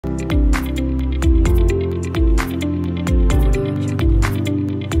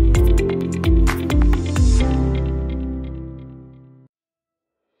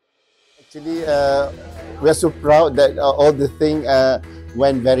we're so proud that all the thing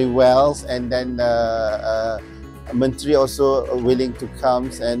went very well, and then Menteri also willing to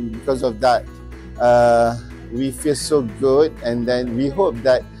come, and because of that, we feel so good. And then we hope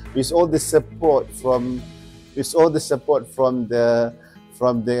that with all the support from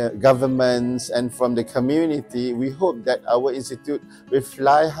the governments and from the community, we hope that our institute will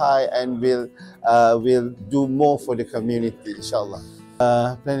fly high and will do more for the community, inshallah.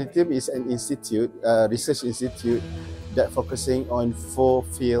 PLANETIIUM is an institute, research institute that focusing on 4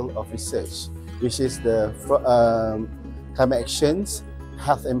 fields of research, which is the climate actions,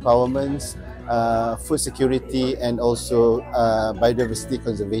 health empowerment, food security, and also biodiversity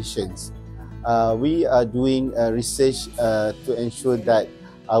conservation. We are doing research to ensure that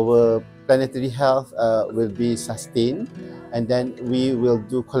our planetary health will be sustained, and then we will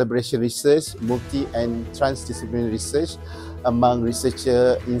do collaboration research, multi and transdisciplinary research among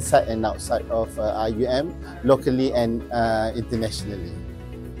researchers inside and outside of Iium, locally and internationally.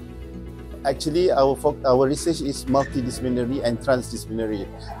 Actually, our research is multidisciplinary and transdisciplinary,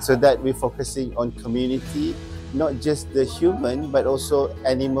 so that we're focusing on community, not just the human, but also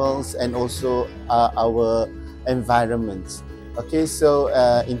animals and also our environments. Okay, so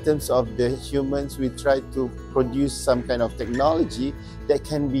in terms of the humans, we try to produce some kind of technology that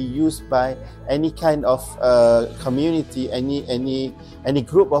can be used by any kind of community, any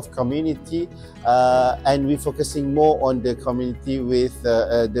group of community, and we're focusing more on the community with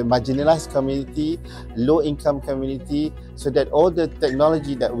the marginalized community, low-income community, so that all the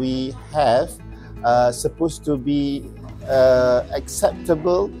technology that we have supposed to be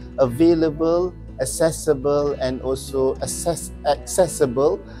acceptable, available, accessible, and also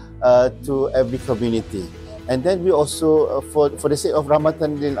accessible to every community. And then we also, for the sake of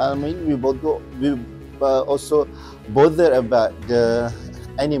Rahmatan lil Alamin, we also bother about the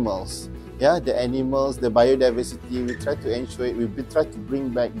animals. Yeah, the animals, the biodiversity. We try to ensure it. We try to bring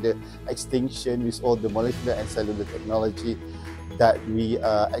back the extinction with all the molecular and cellular technology that we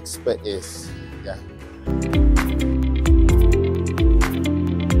are expert is. Yeah.